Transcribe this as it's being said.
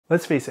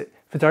Let's face it,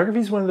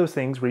 photography is one of those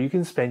things where you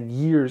can spend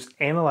years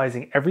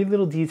analyzing every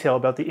little detail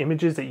about the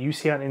images that you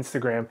see on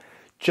Instagram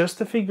just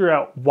to figure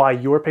out why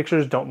your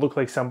pictures don't look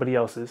like somebody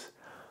else's.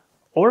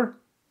 Or,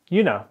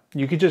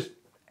 you could just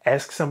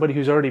ask somebody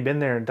who's already been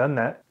there and done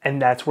that,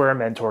 and that's where a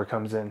mentor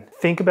comes in.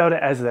 Think about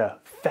it as the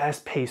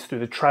fast pace through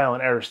the trial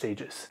and error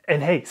stages.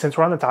 And hey, since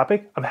we're on the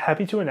topic, I'm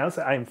happy to announce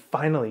that I am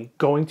finally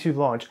going to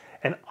launch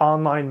an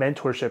online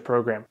mentorship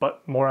program,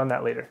 but more on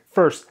that later.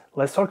 First,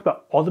 let's talk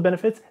about all the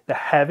benefits that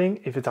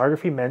having a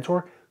photography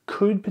mentor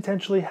could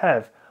potentially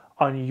have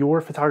on your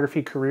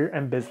photography career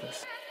and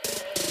business.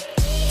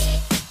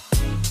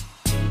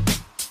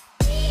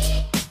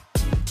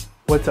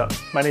 What's up?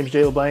 My name is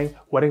Jay LeBlanc,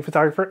 wedding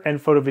photographer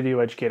and photo video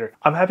educator.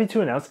 I'm happy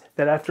to announce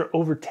that after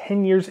over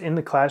 10 years in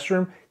the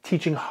classroom,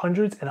 teaching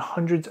hundreds and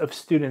hundreds of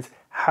students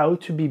how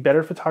to be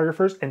better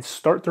photographers and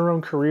start their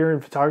own career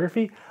in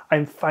photography,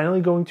 I'm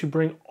finally going to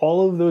bring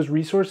all of those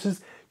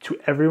resources to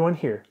everyone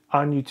here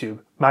on YouTube,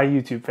 my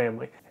YouTube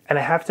family. And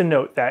I have to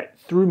note that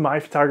through my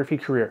photography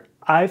career,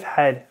 I've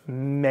had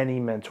many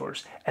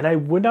mentors, and I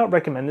would not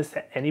recommend this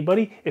to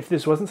anybody if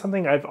this wasn't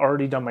something I've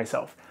already done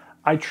myself.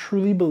 I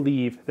truly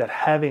believe that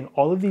having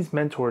all of these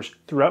mentors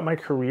throughout my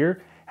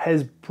career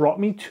has brought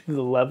me to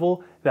the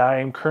level that I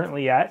am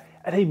currently at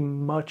a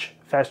much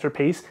faster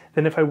pace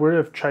than if I were to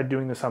have tried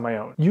doing this on my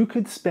own. You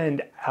could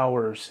spend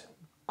hours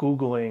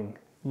Googling,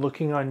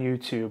 looking on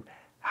YouTube,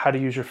 how to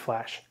use your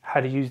flash,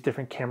 how to use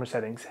different camera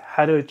settings,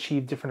 how to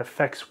achieve different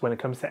effects when it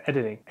comes to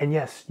editing. And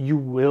yes, you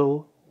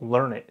will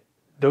learn it.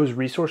 Those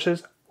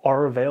resources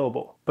are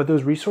available, but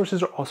those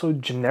resources are also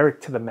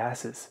generic to the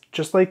masses.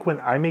 Just like when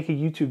I make a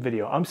YouTube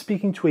video, I'm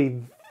speaking to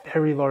a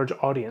very large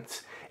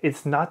audience.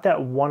 It's not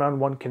that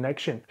one-on-one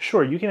connection.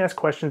 Sure, you can ask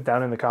questions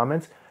down in the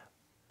comments,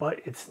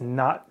 but it's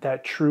not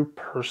that true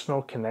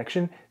personal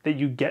connection that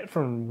you get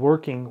from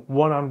working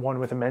one-on-one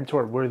with a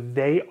mentor where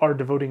they are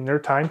devoting their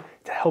time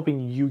to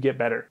helping you get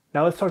better.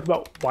 Now let's talk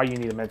about why you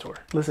need a mentor.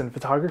 Listen,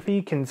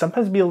 photography can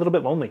sometimes be a little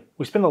bit lonely.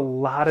 We spend a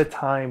lot of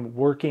time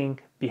working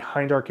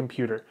behind our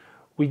computer.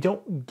 We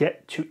don't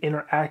get to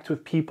interact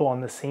with people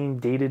on the same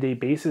day-to-day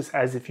basis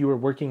as if you were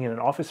working in an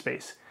office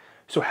space.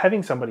 So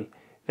having somebody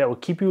that will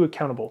keep you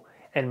accountable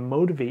and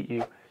motivate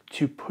you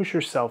to push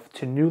yourself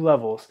to new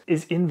levels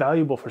is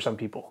invaluable for some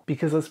people.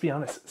 Because let's be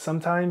honest,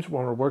 sometimes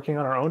when we're working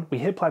on our own, we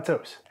hit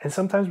plateaus. And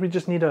sometimes we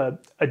just need a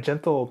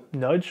gentle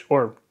nudge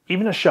or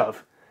even a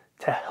shove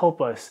to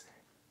help us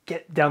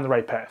get down the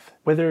right path.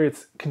 Whether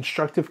it's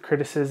constructive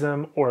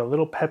criticism or a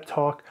little pep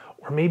talk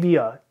or maybe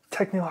a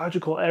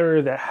technological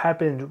error that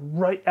happened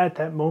right at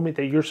that moment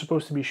that you're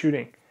supposed to be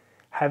shooting.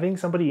 Having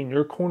somebody in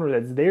your corner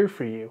that's there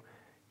for you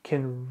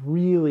can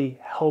really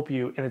help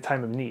you in a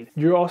time of need.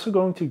 You're also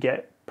going to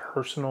get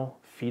personal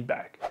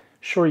feedback.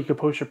 Sure, you could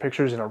post your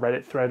pictures in a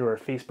Reddit thread or a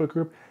Facebook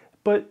group,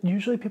 but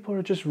usually people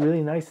are just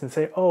really nice and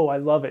say, "Oh, I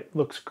love it,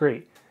 looks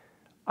great."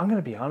 I'm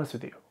gonna be honest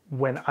with you.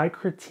 When I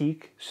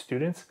critique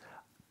students,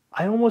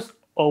 I almost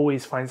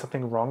always find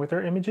something wrong with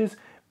their images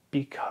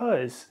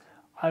because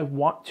I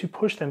want to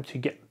push them to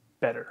get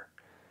better.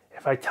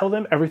 If I tell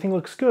them everything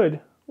looks good,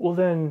 well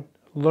then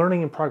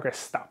learning and progress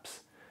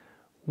stops.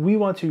 We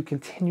want to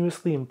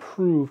continuously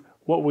improve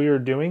what we are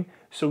doing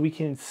so we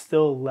can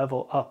still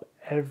level up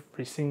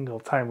every single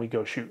time we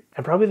go shoot.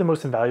 And probably the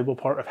most invaluable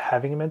part of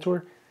having a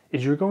mentor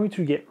is you're going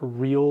to get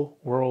real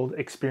world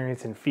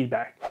experience and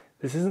feedback.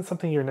 This isn't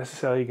something you're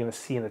necessarily going to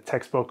see in a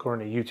textbook or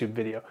in a YouTube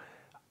video.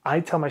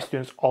 I tell my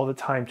students all the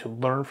time to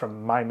learn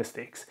from my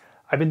mistakes.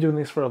 I've been doing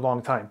this for a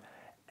long time,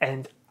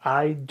 and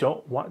I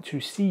don't want to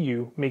see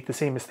you make the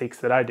same mistakes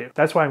that I do.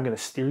 That's why I'm going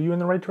to steer you in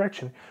the right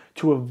direction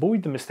to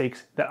avoid the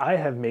mistakes that I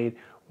have made,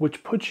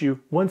 which puts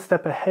you one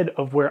step ahead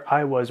of where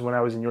I was when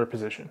I was in your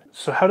position.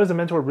 So how does a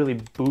mentor really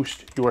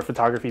boost your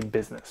photography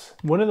business?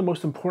 One of the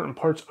most important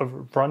parts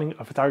of running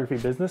a photography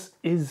business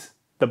is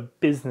the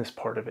business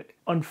part of it.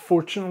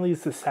 Unfortunately,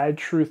 it's the sad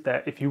truth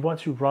that if you want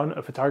to run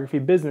a photography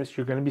business,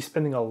 you're going to be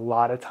spending a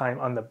lot of time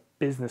on the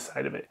business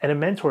side of it. And a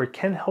mentor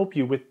can help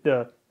you with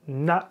the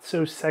not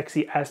so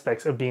sexy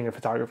aspects of being a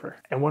photographer.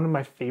 And one of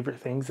my favorite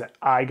things that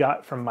I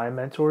got from my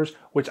mentors,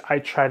 which I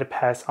try to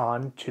pass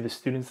on to the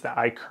students that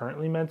I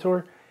currently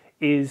mentor,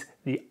 is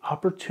the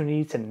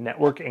opportunity to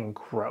network and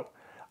grow.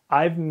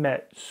 I've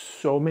met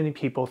so many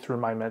people through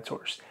my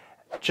mentors.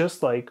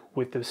 Just like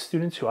with the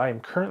students who I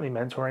am currently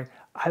mentoring,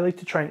 I like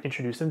to try and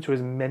introduce them to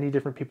as many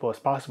different people as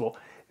possible.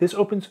 This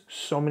opens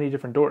so many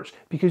different doors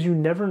because you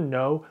never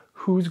know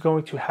who's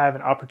going to have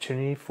an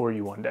opportunity for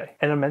you one day.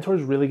 And a mentor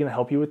is really going to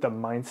help you with the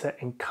mindset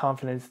and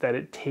confidence that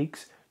it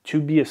takes to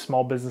be a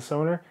small business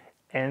owner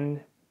and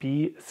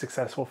be a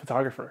successful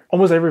photographer.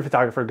 Almost every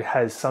photographer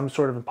has some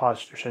sort of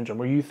imposter syndrome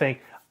where you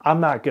think, I'm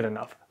not good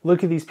enough.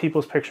 Look at these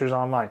people's pictures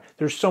online.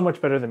 They're so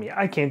much better than me.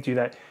 I can't do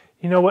that.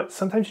 You know what?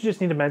 Sometimes you just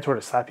need a mentor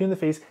to slap you in the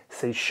face,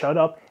 say, shut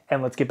up,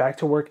 and let's get back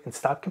to work and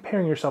stop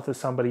comparing yourself to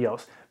somebody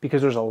else,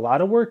 because there's a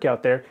lot of work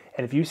out there.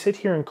 And if you sit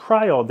here and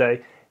cry all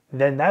day,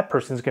 then that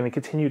person's going to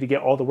continue to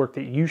get all the work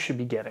that you should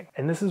be getting.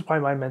 And this is why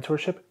my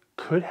mentorship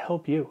could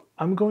help you.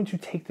 I'm going to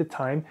take the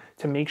time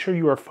to make sure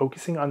you are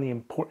focusing on the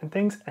important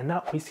things and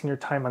not wasting your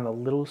time on the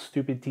little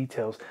stupid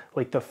details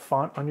like the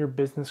font on your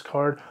business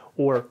card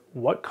or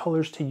what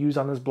colors to use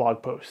on this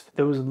blog post.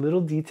 Those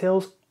little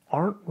details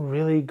aren't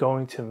really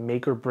going to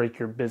make or break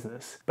your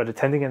business, but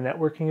attending a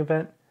networking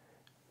event,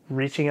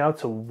 reaching out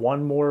to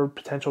one more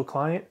potential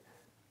client,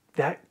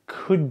 that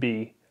could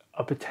be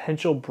a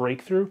potential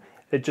breakthrough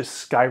that just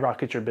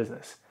skyrockets your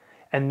business.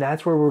 And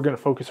that's where we're going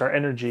to focus our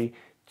energy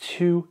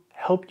to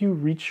help you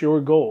reach your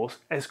goals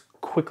as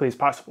quickly as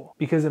possible.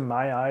 Because in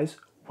my eyes,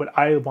 what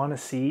I want to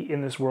see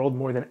in this world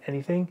more than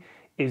anything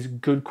is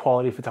good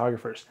quality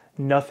photographers.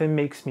 Nothing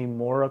makes me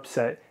more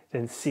upset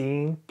than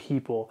seeing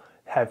people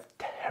have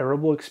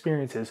terrible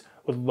experiences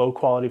with low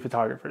quality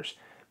photographers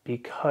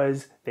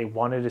because they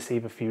wanted to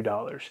save a few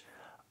dollars.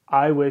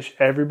 I wish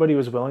everybody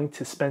was willing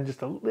to spend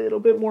just a little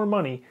bit more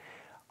money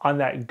on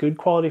that good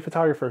quality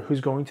photographer who's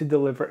going to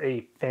deliver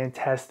a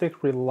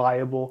fantastic,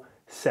 reliable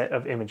set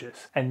of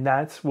images. And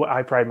that's what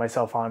I pride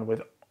myself on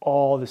with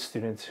all the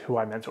students who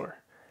I mentor.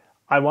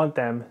 I want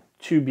them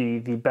to be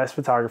the best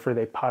photographer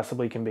they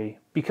possibly can be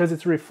because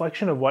it's a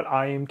reflection of what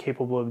I am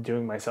capable of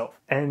doing myself.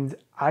 And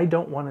I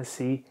don't want to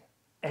see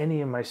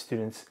any of my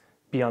students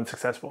be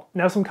unsuccessful.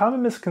 Now, some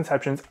common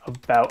misconceptions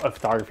about a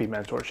photography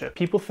mentorship.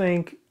 People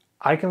think,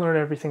 I can learn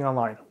everything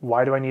online.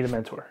 Why do I need a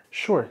mentor?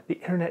 Sure, the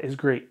internet is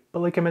great, but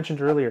like I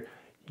mentioned earlier,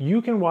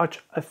 you can watch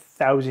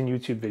 1,000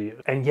 YouTube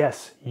videos, and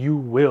yes, you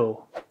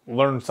will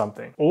learn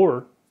something.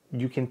 Or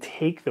you can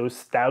take those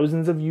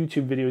thousands of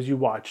YouTube videos you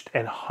watched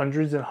and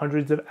hundreds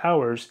of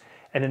hours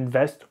and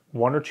invest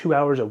 1 or 2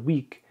 hours a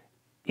week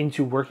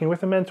into working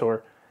with a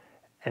mentor,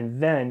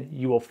 and then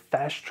you will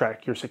fast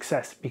track your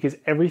success because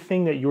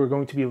everything that you are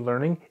going to be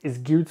learning is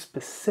geared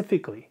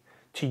specifically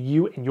to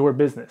you and your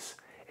business.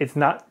 It's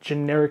not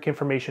generic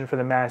information for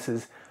the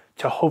masses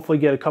to hopefully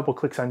get a couple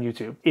clicks on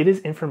YouTube. It is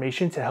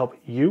information to help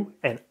you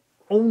and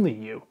only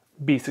you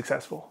be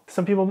successful.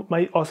 Some people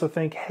might also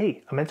think,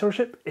 hey, a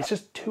mentorship, it's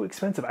just too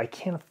expensive. I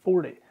can't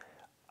afford it.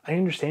 I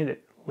understand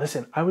it.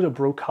 Listen, I was a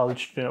broke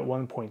college student at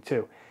one point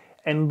too.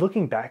 And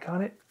looking back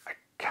on it, I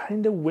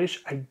kind of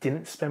wish I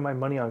didn't spend my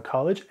money on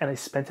college and I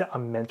spent it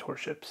on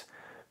mentorships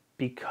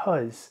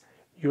because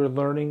you're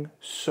learning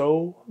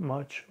so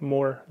much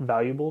more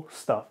valuable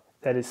stuff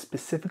that is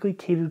specifically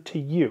catered to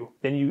you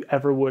than you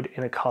ever would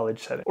in a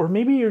college setting. Or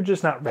maybe you're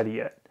just not ready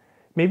yet.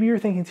 Maybe you're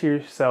thinking to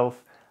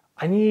yourself,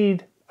 I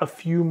need a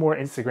few more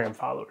Instagram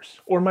followers,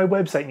 or my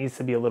website needs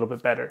to be a little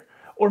bit better,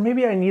 or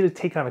maybe I need to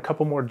take on a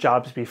couple more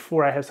jobs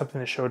before I have something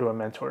to show to a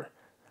mentor.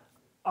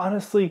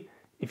 Honestly,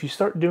 if you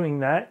start doing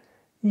that,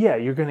 yeah,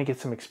 you're gonna get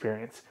some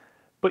experience,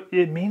 but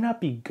it may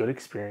not be good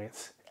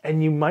experience,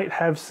 and you might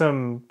have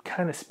some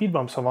kind of speed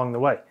bumps along the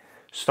way.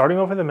 Starting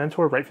off with a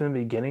mentor right from the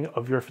beginning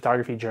of your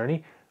photography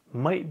journey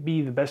might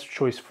be the best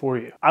choice for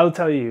you. I'll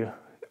tell you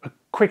a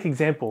quick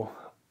example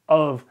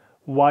of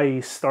why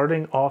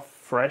starting off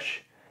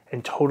fresh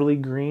and totally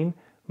green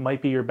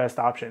might be your best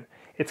option.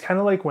 It's kind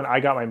of like when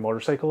I got my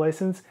motorcycle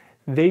license,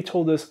 they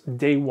told us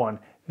day one,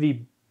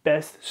 the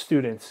best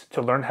students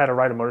to learn how to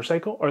ride a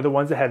motorcycle are the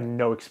ones that have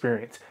no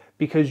experience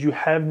because you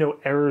have no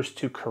errors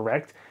to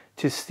correct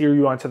to steer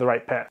you onto the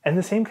right path. And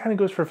the same kind of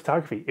goes for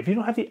photography. If you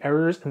don't have the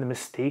errors and the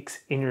mistakes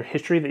in your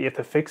history that you have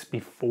to fix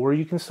before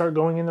you can start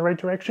going in the right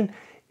direction,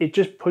 it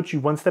just puts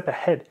you one step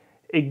ahead.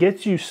 It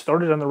gets you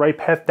started on the right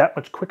path that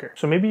much quicker.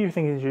 So maybe you're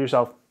thinking to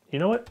yourself, you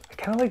know what? I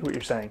kind of like what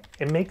you're saying.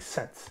 It makes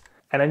sense.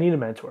 And I need a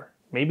mentor.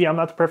 Maybe I'm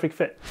not the perfect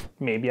fit.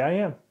 Maybe I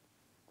am.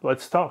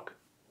 Let's talk.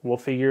 We'll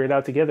figure it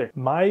out together.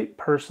 My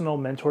personal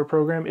mentor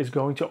program is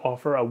going to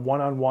offer a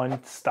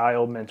one-on-one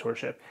style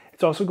mentorship.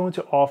 It's also going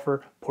to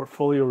offer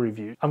portfolio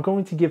reviews. I'm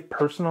going to give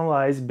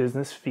personalized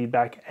business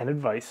feedback and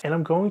advice, and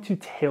I'm going to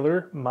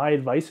tailor my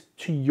advice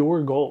to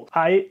your goals.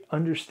 I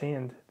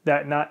understand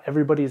that not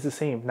everybody is the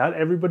same. Not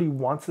everybody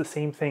wants the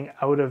same thing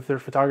out of their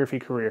photography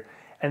career.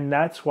 And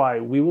that's why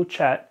we will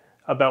chat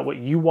about what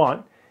you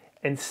want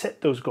and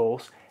set those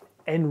goals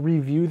and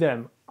review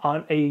them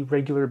on a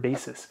regular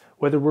basis,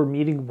 whether we're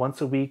meeting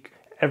once a week,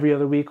 every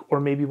other week, or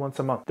maybe once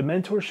a month. The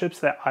mentorships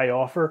that I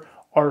offer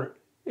are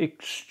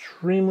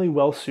extremely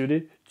well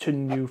suited to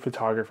new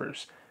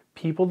photographers,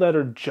 people that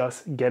are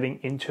just getting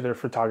into their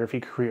photography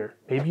career.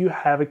 Maybe you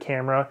have a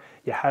camera,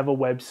 you have a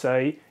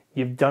website,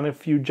 you've done a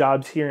few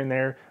jobs here and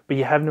there, but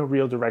you have no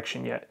real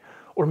direction yet.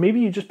 Or maybe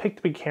you just picked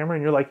up a camera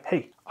and you're like,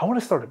 hey, I want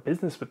to start a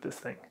business with this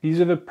thing.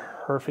 These are the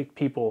perfect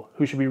people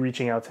who should be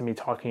reaching out to me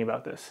talking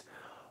about this.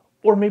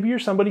 Or maybe you're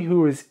somebody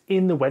who is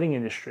in the wedding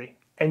industry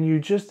and you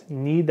just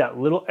need that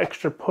little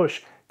extra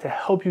push to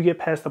help you get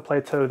past the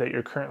plateau that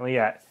you're currently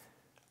at.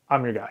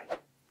 I'm your guy.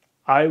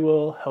 I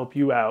will help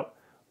you out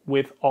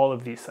with all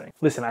of these things.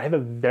 Listen, I have a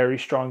very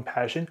strong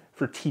passion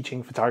for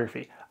teaching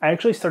photography. I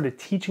actually started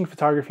teaching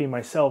photography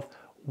myself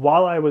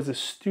while I was a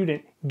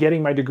student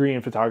getting my degree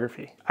in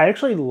photography. I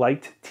actually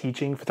liked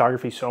teaching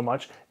photography so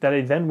much that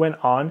I then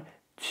went on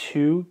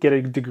to get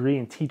a degree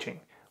in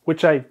teaching,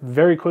 which I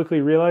very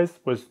quickly realized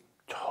was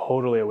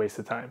totally a waste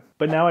of time.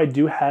 But now I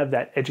do have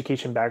that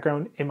education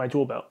background in my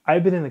tool belt.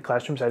 I've been in the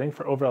classroom setting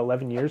for over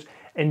 11 years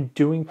and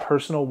doing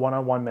personal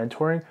one-on-one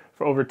mentoring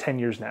for over 10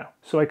 years now.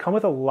 So I come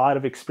with a lot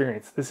of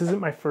experience. This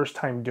isn't my first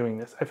time doing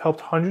this. I've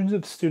helped hundreds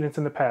of students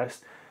in the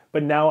past,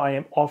 but now I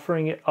am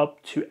offering it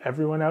up to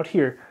everyone out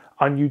here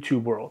on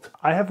YouTube World.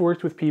 I have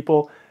worked with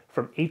people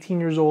from 18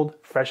 years old,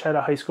 fresh out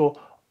of high school,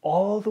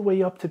 all the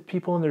way up to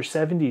people in their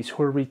 70s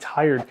who are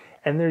retired,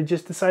 and they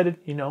just decided,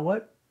 you know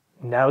what?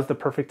 Now's the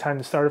perfect time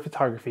to start a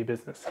photography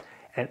business,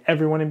 and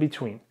everyone in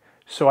between.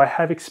 So I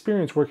have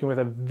experience working with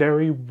a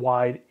very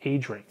wide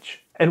age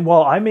range. And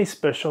while I may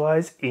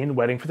specialize in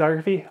wedding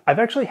photography, I've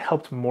actually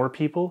helped more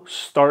people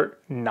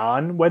start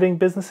non-wedding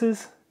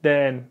businesses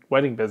than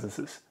wedding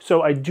businesses.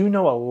 So I do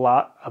know a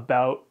lot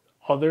about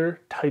other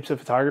types of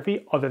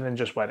photography other than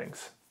just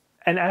weddings.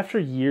 And after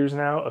years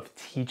now of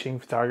teaching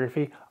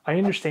photography, I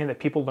understand that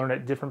people learn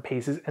at different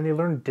paces and they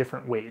learn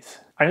different ways.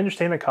 I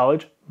understand that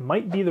college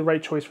might be the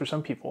right choice for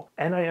some people,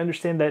 and I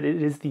understand that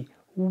it is the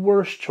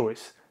worst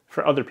choice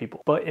for other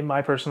people. But in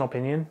my personal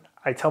opinion,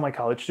 I tell my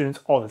college students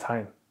all the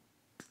time,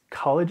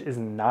 college is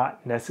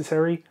not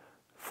necessary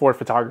for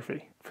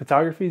photography.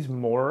 Photography is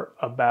more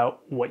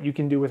about what you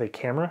can do with a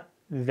camera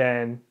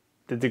than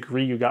the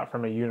degree you got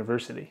from a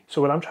university.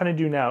 So what I'm trying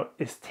to do now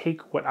is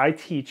take what I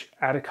teach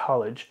at a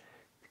college,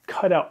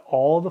 cut out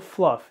all the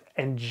fluff,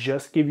 and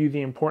just give you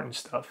the important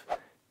stuff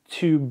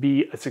to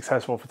be a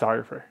successful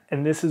photographer.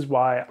 And this is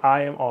why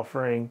I am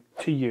offering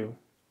to you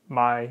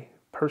my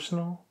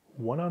personal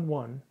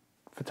one-on-one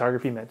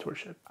photography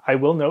mentorship. I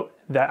will note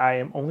that I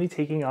am only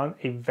taking on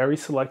a very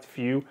select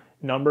few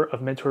number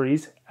of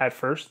mentorees at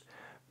first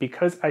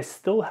because I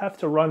still have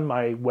to run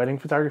my wedding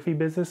photography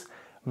business,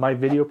 my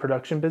video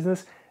production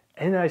business,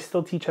 and I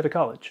still teach at a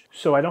college.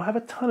 So I don't have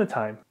a ton of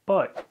time,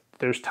 but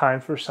there's time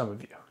for some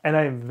of you. And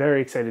I am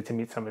very excited to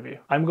meet some of you.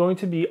 I'm going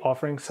to be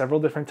offering several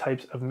different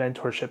types of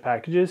mentorship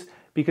packages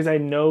because I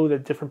know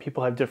that different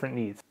people have different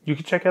needs. You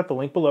can check out the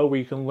link below where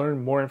you can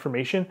learn more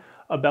information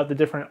about the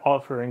different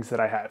offerings that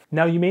I have.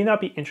 Now, you may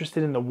not be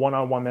interested in the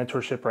one-on-one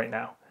mentorship right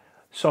now.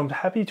 So I'm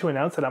happy to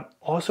announce that I'm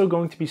also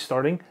going to be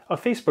starting a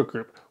Facebook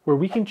group where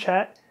we can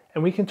chat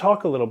and we can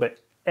talk a little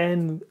bit.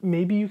 And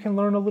maybe you can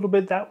learn a little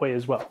bit that way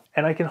as well.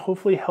 And I can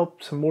hopefully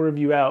help some more of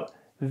you out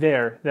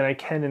there than I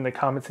can in the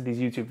comments of these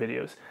YouTube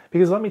videos.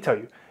 Because let me tell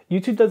you,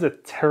 YouTube does a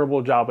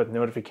terrible job with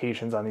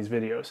notifications on these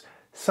videos.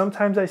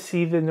 Sometimes I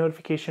see the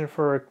notification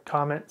for a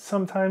comment,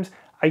 sometimes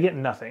I get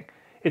nothing.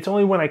 It's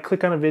only when I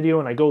click on a video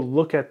and I go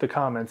look at the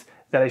comments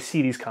that I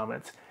see these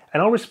comments.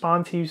 And I'll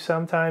respond to you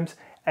sometimes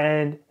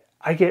and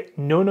I get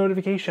no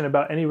notification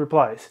about any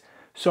replies.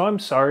 So I'm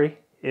sorry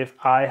if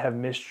I have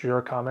missed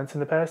your comments in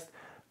the past,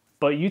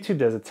 but YouTube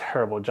does a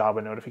terrible job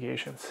of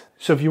notifications.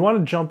 So if you want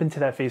to jump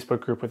into that Facebook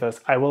group with us,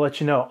 I will let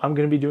you know I'm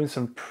going to be doing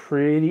some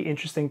pretty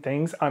interesting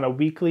things on a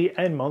weekly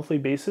and monthly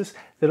basis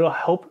that'll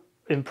help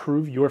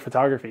improve your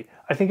photography.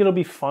 I think it'll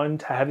be fun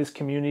to have this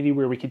community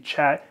where we could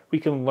chat, we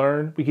can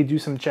learn, we could do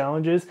some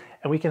challenges,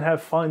 and we can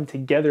have fun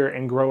together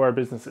and grow our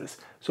businesses.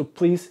 So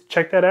please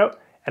check that out,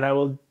 and I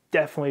will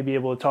definitely be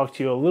able to talk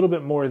to you a little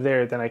bit more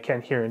there than I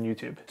can here on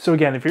YouTube. So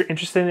again, if you're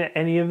interested in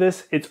any of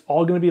this, it's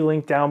all going to be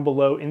linked down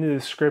below in the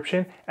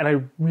description, and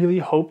I really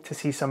hope to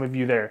see some of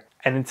you there.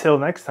 And until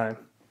next time,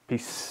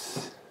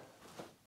 peace.